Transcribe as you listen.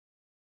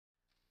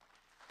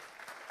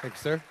Thanks,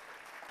 sir.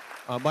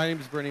 My name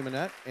is Bernie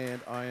Monette,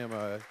 and I am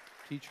a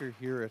teacher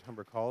here at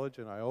Humber College,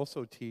 and I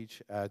also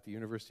teach at the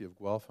University of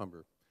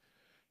Guelph-Humber.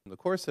 And the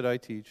course that I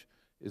teach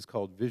is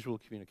called Visual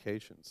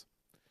Communications.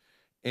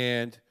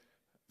 And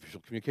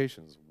visual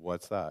communications,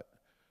 what's that?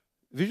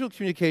 Visual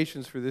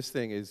communications for this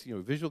thing is,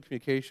 visual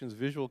communications,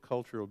 visual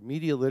culture,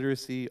 media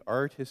literacy,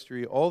 art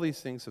history, all these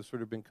things have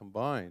sort of been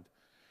combined.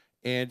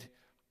 And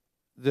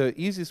the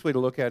easiest way to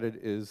look at it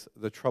is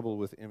the trouble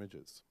with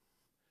images.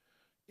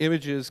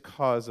 Images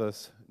cause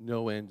us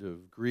no end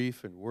of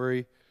grief and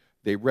worry.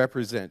 They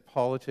represent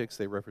politics,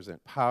 they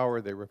represent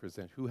power, they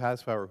represent who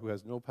has power, who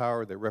has no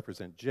power, they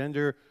represent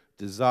gender,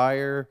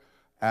 desire,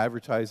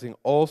 advertising,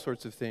 all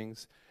sorts of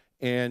things.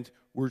 And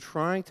we're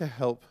trying to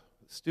help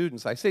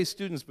students, I say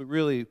students, but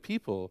really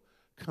people,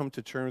 come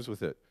to terms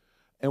with it.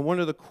 And one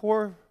of the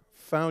core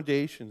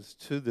foundations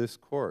to this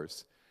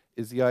course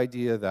is the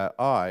idea that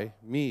I,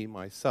 me,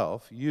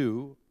 myself,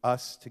 you,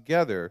 us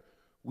together,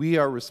 we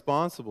are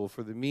responsible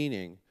for the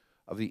meaning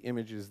of the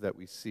images that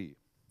we see.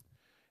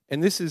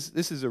 And this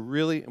is a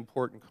really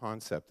important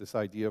concept, this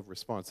idea of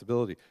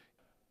responsibility.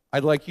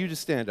 I'd like you to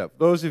stand up.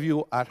 Those of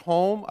you at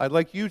home, I'd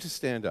like you to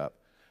stand up.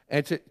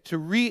 And to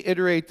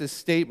reiterate this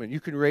statement, you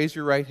can raise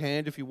your right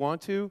hand if you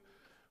want to,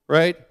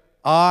 right?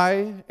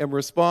 I am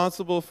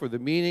responsible for the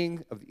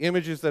meaning of the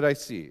images that I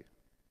see.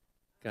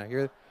 Can I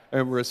hear that?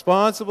 I'm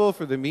responsible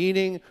for the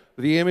meaning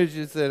of the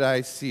images that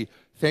I see.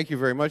 Thank you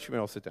very much. You may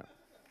all sit down.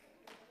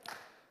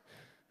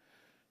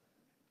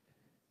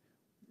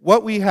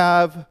 What we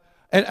have,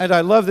 and I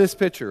love this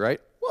picture,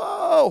 right?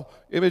 Whoa,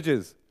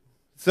 images.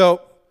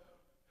 So,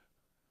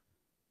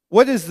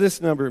 what does this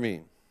number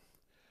mean?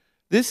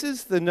 This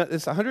is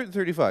it's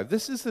 135.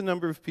 This is the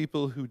number of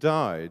people who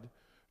died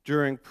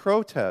during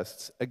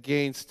protests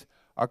against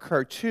a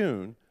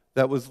cartoon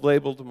that was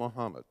labeled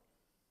Muhammad.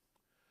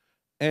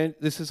 And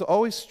this has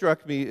always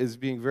struck me as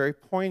being very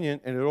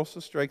poignant, and it also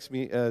strikes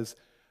me as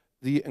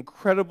the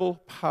incredible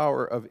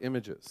power of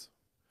images.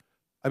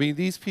 I mean,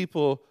 these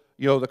people,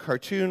 the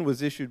cartoon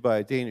was issued by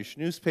a Danish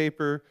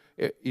newspaper.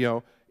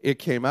 It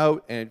came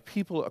out, and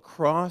people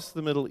across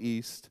the Middle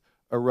East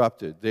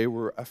erupted. They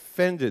were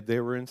offended. They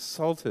were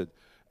insulted,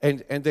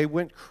 and they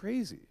went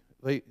crazy.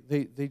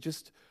 They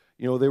just,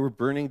 they were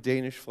burning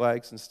Danish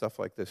flags and stuff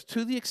like this,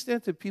 to the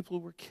extent that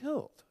people were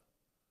killed.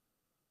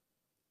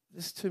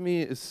 This, to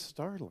me, is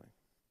startling.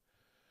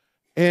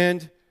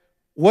 And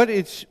what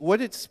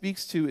it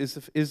speaks to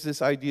is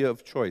this idea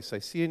of choice. I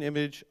see an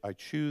image, I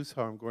choose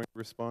how I'm going to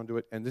respond to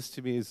it, and this,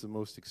 to me, is the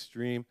most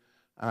extreme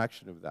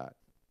action of that.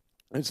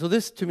 And so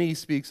this, to me,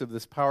 speaks of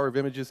this power of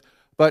images,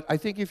 but I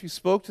think if you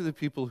spoke to the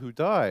people who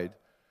died,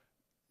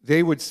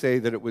 they would say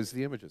that it was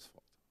the image's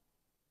fault,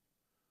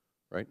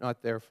 right?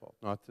 Not their fault,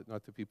 not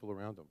the people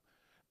around them.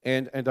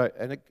 And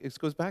it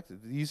goes back to,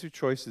 these are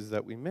choices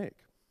that we make.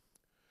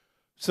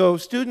 So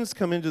students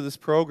come into this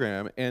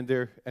program, and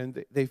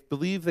they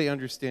believe they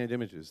understand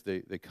images.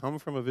 They come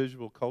from a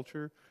visual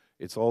culture.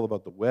 It's all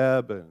about the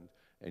web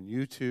and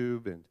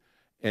YouTube,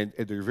 and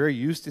they're very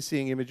used to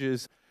seeing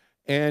images.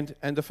 And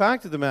the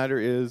fact of the matter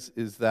is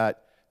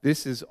that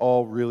this is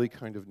all really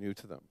kind of new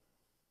to them.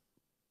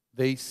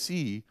 They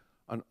see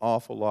an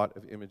awful lot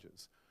of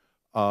images.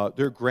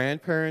 Their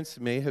grandparents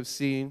may have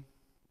seen,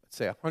 let's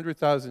say,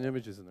 100,000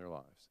 images in their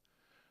lives.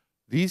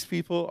 These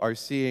people are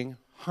seeing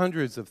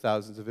hundreds of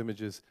thousands of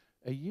images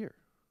a year,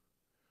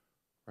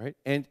 right?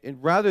 And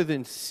rather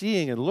than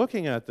seeing and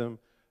looking at them,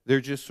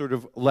 they're just sort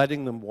of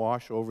letting them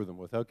wash over them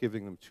without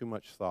giving them too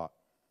much thought.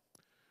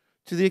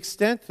 To the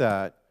extent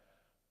that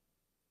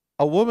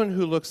a woman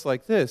who looks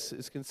like this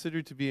is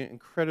considered to be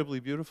incredibly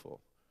beautiful.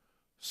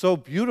 So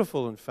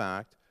beautiful, in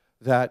fact,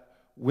 that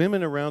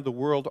women around the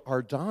world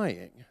are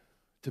dying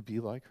to be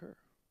like her,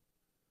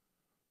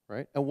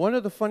 right? And one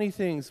of the funny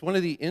things, one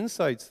of the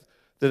insights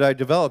that I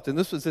developed, and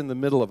this was in the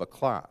middle of a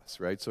class,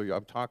 right? So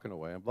I'm talking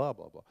away and blah,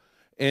 blah, blah.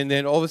 And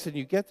then all of a sudden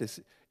you get this.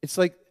 It's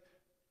like,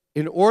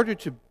 in order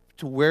to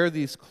wear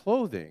these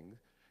clothing,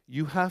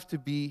 you have to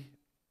be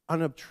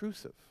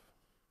unobtrusive.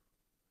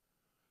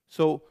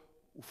 So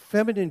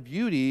feminine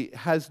beauty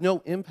has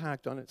no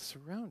impact on its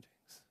surroundings.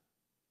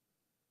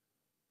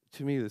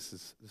 To me, this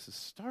is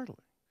startling.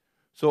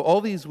 So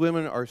all these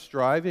women are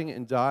striving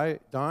and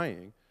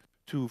dying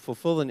to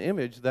fulfill an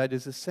image that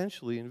is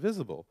essentially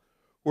invisible.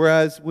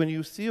 Whereas when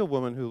you see a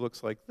woman who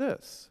looks like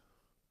this,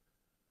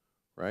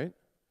 right,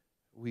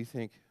 we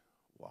think,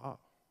 wow,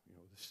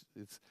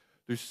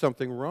 there's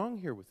something wrong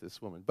here with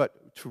this woman.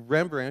 But to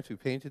Rembrandt, who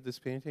painted this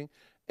painting,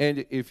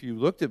 and if you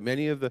looked at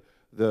many of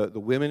the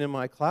women in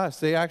my class,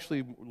 they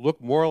actually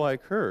look more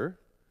like her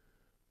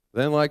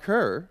than like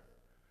her.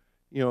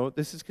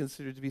 This is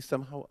considered to be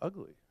somehow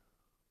ugly.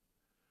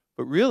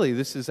 But really,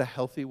 this is a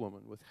healthy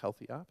woman with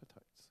healthy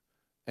appetites.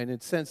 And in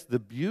a sense, the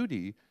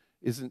beauty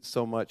isn't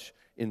so much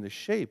in the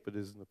shape, but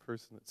is in the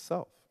person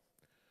itself.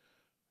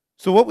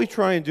 So what we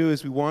try and do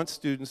is we want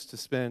students to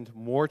spend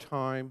more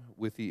time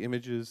with the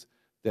images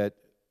that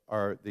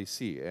they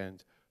see.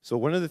 And so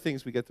one of the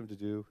things we get them to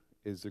do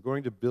is they're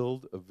going to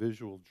build a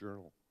visual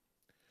journal.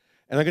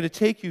 And I'm going to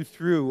take you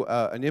through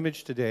an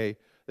image today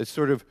that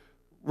sort of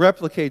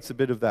replicates a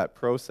bit of that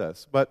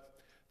process. But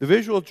the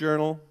visual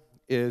journal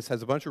has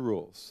a bunch of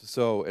rules.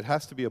 So it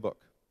has to be a book.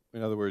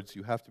 In other words,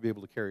 you have to be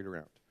able to carry it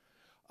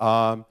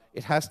around.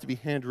 It has to be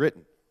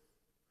handwritten.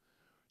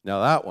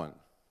 Now that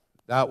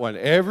one,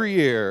 every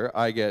year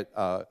I get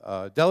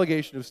a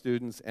delegation of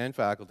students and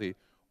faculty.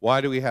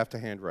 Why do we have to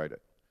handwrite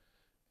it?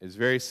 It's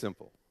very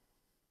simple.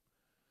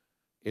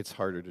 It's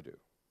harder to do.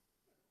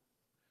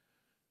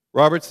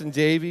 Robertson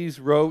Davies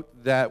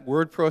wrote that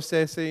word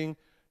processing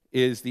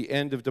is the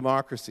end of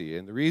democracy.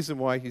 And the reason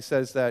why he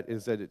says that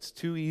is that it's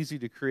too easy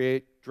to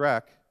create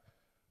DREC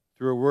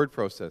through a word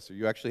processor.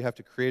 You actually have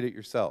to create it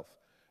yourself.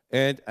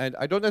 And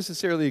I don't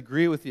necessarily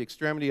agree with the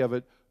extremity of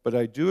it, but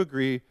I do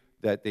agree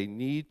that they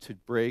need to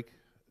break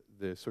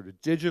the sort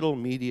of digital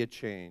media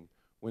chain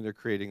when they're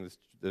creating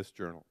this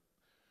journal.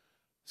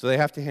 So they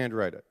have to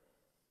handwrite it.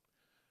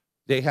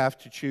 They have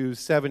to choose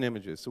 7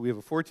 images. So we have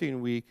a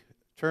 14-week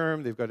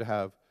term. They've got to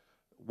have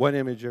 1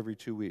 image every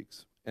 2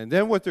 weeks. And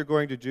then what they're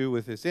going to do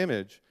with this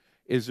image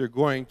is they're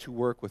going to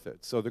work with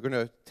it. So they're going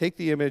to take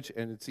the image,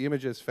 and it's the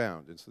image as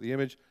found. And so the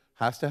image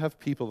has to have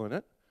people in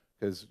it,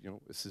 because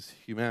this is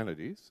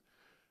humanities.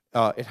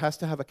 It has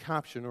to have a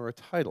caption or a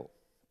title.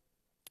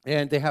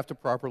 And they have to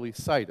properly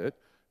cite it,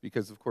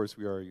 because, of course,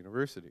 we are a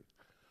university.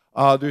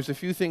 There's a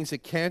few things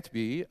it can't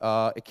be.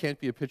 It can't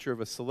be a picture of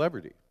a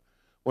celebrity.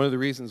 One of the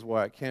reasons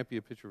why it can't be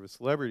a picture of a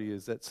celebrity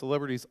is that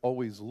celebrities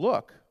always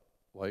look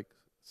like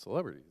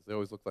celebrities. They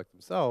always look like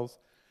themselves.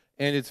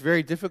 And it's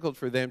very difficult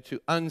for them to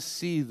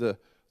unsee the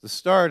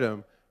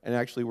stardom and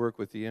actually work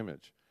with the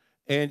image.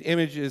 And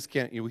images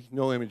can't,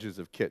 no images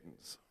of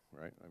kittens,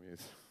 right? I mean,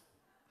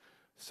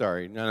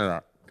 sorry,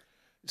 no.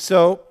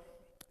 So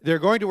they're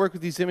going to work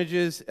with these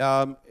images.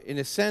 In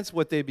a sense,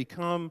 what they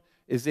become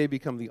is they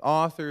become the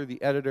author,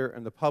 the editor,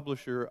 and the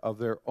publisher of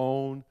their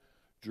own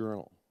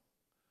journal,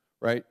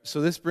 right? So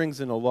this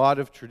brings in a lot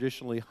of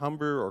traditionally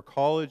Humber or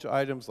college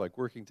items like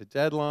working to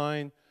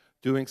deadline,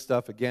 doing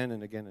stuff again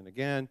and again and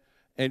again,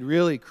 and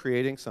really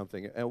creating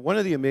something. And one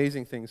of the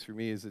amazing things for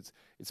me is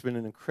it's been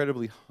an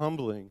incredibly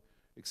humbling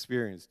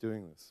experience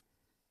doing this,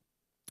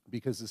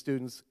 because the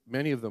students,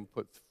 many of them,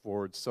 put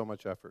forward so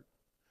much effort.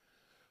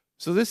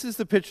 So this is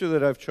the picture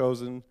that I've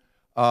chosen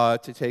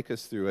to take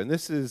us through. And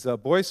this is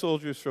Boy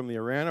Soldiers from the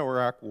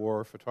Iran-Iraq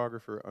War,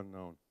 photographer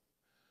unknown.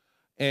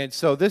 And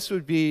so this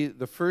would be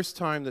the first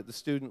time that the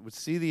student would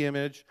see the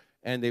image,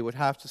 and they would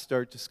have to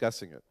start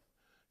discussing it.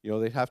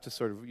 They'd have to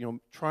sort of,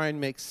 try and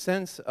make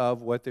sense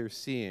of what they're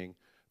seeing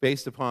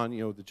based upon,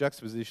 the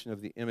juxtaposition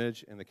of the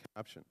image and the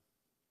caption.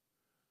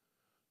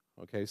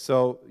 Okay,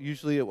 so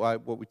usually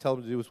what we tell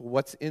them to do is, well,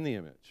 what's in the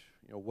image?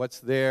 What's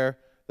there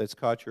that's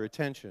caught your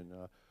attention?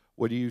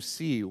 What do you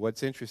see?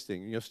 What's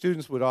interesting?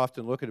 Students would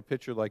often look at a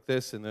picture like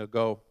this and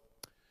they'll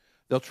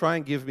try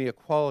and give me a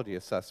quality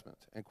assessment.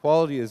 And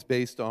quality is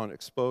based on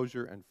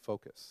exposure and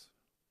focus,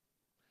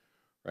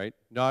 right?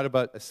 Not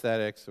about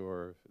aesthetics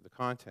or the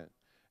content.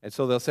 And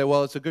so they'll say,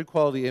 well, it's a good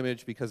quality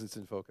image because it's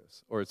in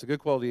focus, or it's a good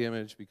quality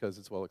image because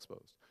it's well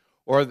exposed.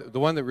 Or the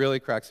one that really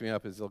cracks me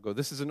up is they'll go,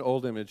 this is an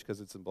old image because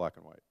it's in black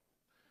and white.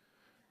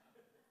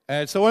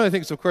 And so one of the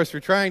things, of course, we're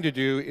trying to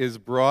do is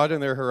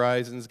broaden their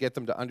horizons, get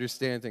them to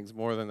understand things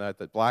more than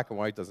that black and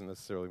white doesn't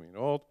necessarily mean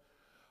old,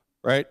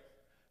 right?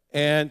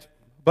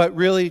 But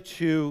really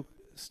to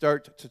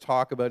start to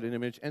talk about an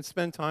image and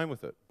spend time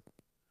with it.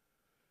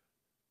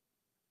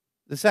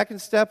 The second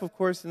step, of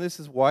course, and this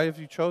is why have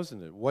you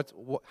chosen it?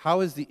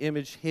 How has the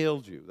image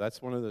hailed you?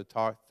 That's one of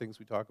the things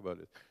we talk about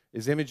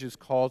is images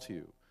call to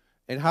you.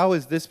 And how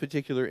has this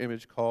particular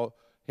image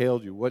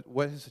hailed you?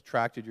 What has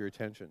attracted your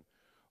attention?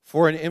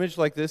 For an image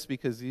like this,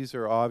 because these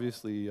are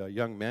obviously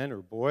young men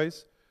or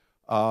boys,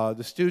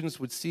 the students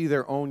would see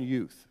their own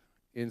youth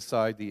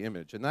inside the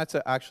image. And that's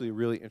actually a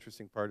really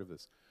interesting part of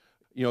this.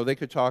 They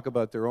could talk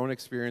about their own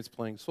experience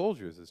playing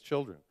soldiers as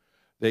children.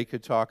 They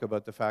could talk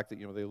about the fact that,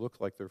 they look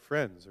like their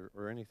friends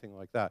or anything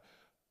like that.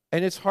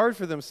 And it's hard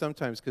for them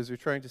sometimes because they're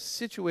trying to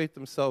situate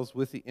themselves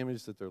with the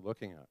image that they're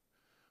looking at,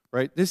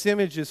 right? This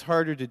image is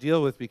harder to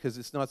deal with because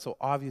it's not so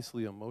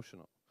obviously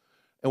emotional.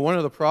 And one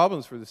of the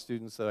problems for the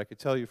students that I could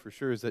tell you for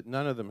sure is that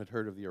none of them had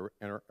heard of the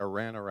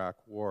Iran-Iraq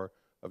War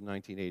of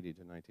 1980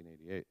 to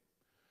 1988.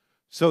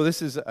 So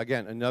this is,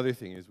 again, another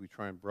thing is we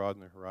try and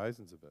broaden their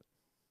horizons a bit.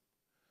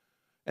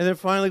 And then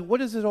finally, what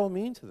does it all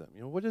mean to them?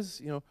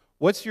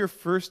 What's your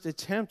first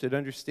attempt at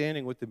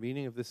understanding what the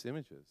meaning of this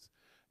image is?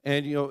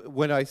 And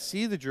when I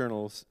see the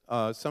journals,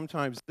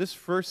 sometimes this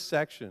first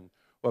section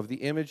of the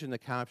image and the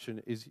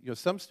caption is,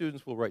 some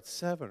students will write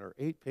 7 or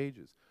 8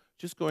 pages,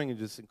 just going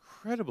into this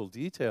incredible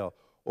detail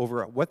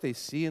over what they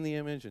see in the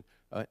image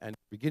and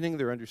beginning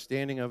their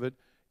understanding of it.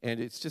 And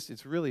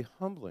it's really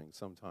humbling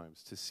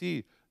sometimes to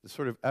see the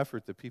sort of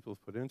effort that people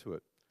have put into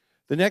it.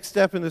 The next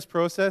step in this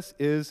process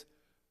is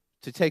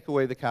to take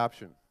away the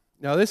caption.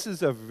 Now, this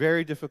is a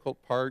very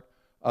difficult part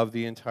of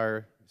the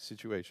entire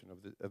situation,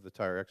 of the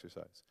entire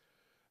exercise.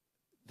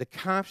 The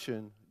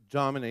caption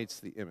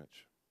dominates the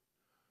image,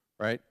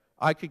 right?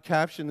 I could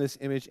caption this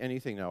image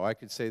anything now. I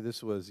could say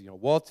this was,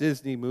 Walt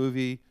Disney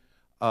movie,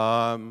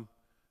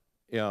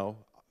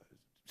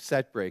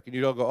 set break, and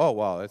you don't go, oh,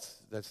 wow,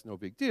 that's no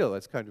big deal.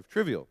 That's kind of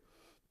trivial.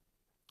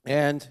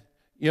 And,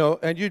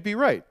 and you'd be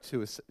right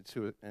to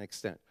an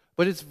extent.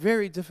 But it's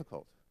very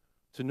difficult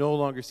to no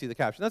longer see the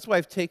caption. That's why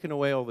I've taken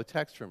away all the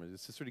text from it.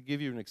 It's to sort of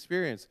give you an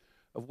experience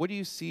of what do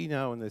you see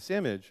now in this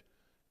image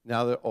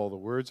now that all the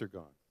words are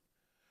gone.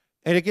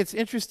 And it gets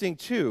interesting,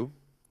 too,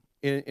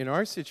 in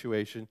our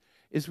situation,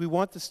 is we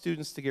want the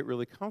students to get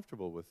really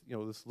comfortable with,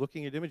 this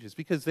looking at images,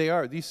 because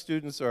these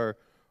students are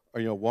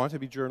want to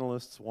be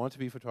journalists, want to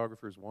be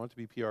photographers, want to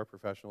be PR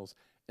professionals,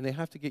 and they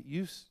have to get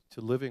used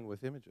to living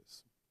with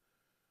images.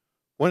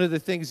 One of the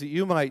things that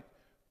you might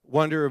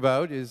wonder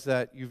about is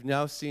that you've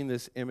now seen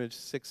this image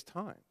 6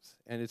 times,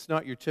 and it's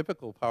not your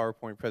typical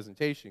PowerPoint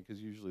presentation,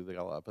 because usually they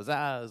got a lot of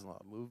pizzazz and a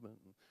lot of movement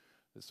and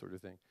this sort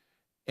of thing.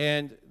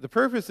 And the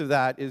purpose of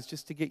that is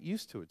just to get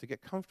used to it, to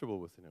get comfortable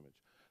with an image.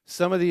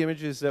 Some of the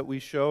images that we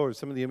show, or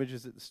some of the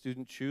images that the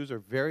students choose, are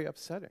very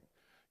upsetting.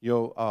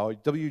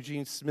 W.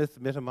 Gene Smith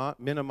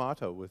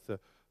Minamoto with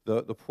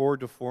the poor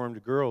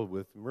deformed girl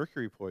with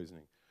mercury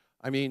poisoning.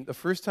 I mean, the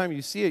first time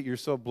you see it, you're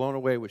so blown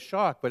away with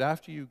shock, but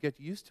after you get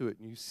used to it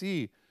and you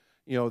see,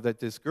 that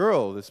this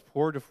girl, this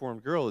poor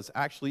deformed girl, is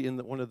actually in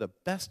one of the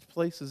best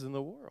places in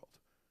the world,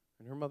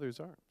 in her mother's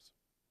arms.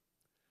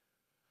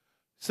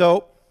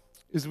 So,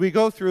 as we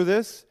go through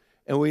this,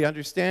 and we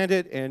understand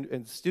it,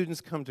 and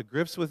students come to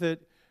grips with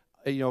it,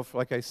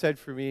 like I said,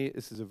 for me,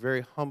 this is a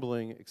very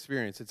humbling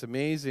experience. It's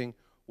amazing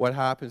what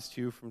happens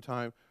to you from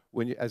time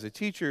when you, as a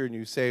teacher, and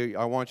you say,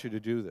 I want you to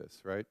do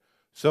this, right?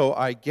 So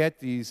I get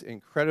these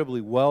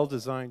incredibly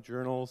well-designed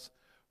journals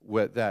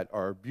that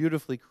are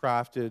beautifully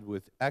crafted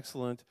with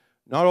excellent,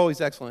 not always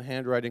excellent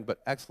handwriting, but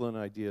excellent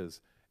ideas.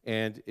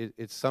 And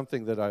it's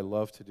something that I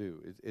love to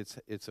do.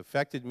 It's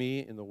affected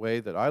me in the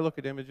way that I look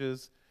at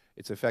images.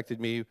 It's affected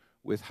me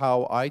with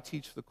how I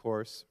teach the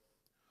course.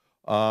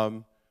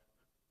 And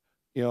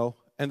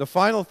the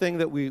final thing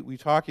that we're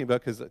talking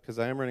about, because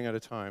I am running out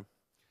of time,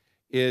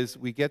 is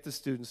we get the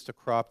students to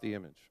crop the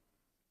image.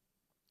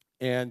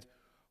 And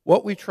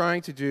what we're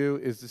trying to do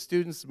is the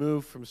students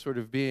move from sort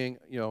of being,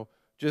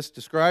 just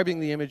describing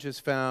the images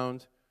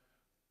found,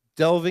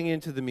 delving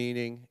into the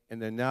meaning,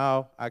 and then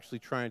now actually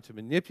trying to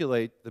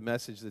manipulate the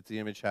message that the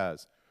image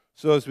has.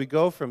 So as we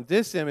go from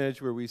this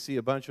image where we see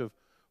a bunch of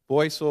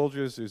boy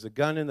soldiers, there's a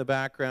gun in the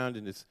background,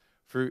 and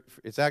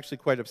it's actually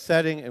quite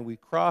upsetting, and we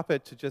crop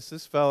it to just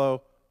this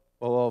fellow,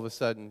 well, all of a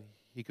sudden,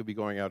 he could be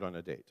going out on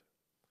a date,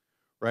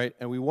 right?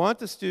 And we want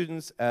the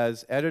students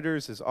as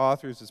editors, as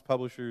authors, as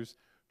publishers,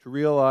 to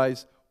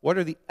realize what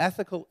are the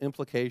ethical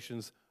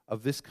implications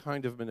of this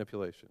kind of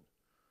manipulation,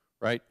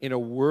 right? In a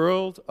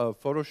world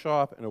of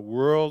Photoshop, in a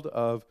world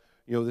of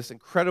this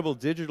incredible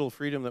digital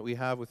freedom that we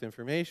have with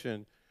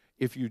information,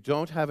 if you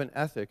don't have an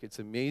ethic, it's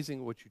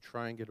amazing what you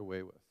try and get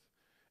away with.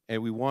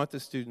 And we want the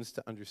students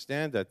to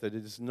understand that it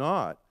is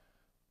not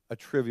a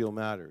trivial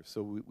matter.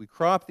 So we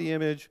crop the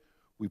image,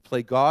 we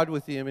play God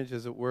with the image,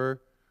 as it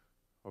were.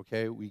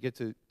 Okay, we get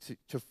to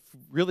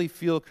really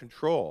feel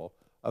control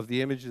of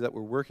the images that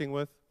we're working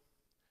with.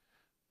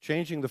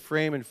 Changing the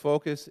frame and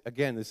focus,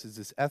 again, this is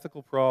this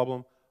ethical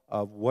problem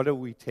of what do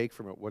we take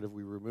from it, what have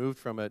we removed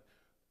from it,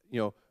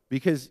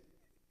 because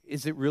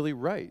is it really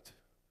right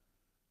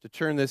to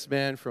turn this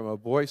man from a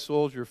boy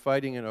soldier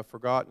fighting in a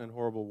forgotten and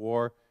horrible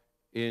war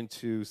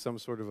into some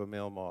sort of a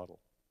male model?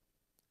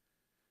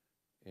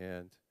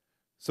 And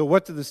so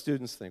what do the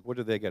students think? What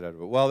do they get out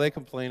of it? Well, they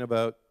complain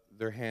about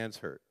their hands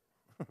hurt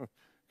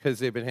because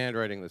they've been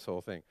handwriting this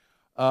whole thing.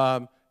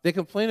 They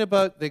complain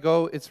about, they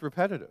go, it's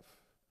repetitive.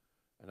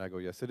 And I go,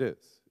 yes, it is.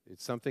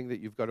 It's something that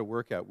you've got to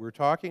work at. We're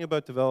talking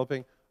about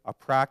developing a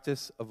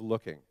practice of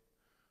looking,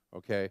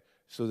 okay,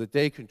 so that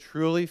they can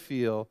truly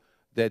feel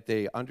that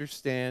they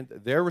understand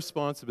their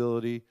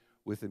responsibility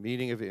with the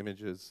meaning of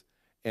images,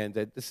 and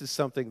that this is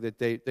something that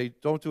they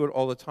don't do it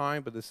all the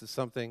time, but this is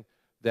something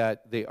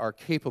that they are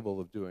capable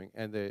of doing,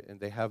 and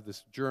they have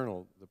this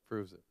journal that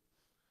proves it.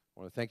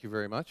 I want to thank you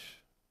very much.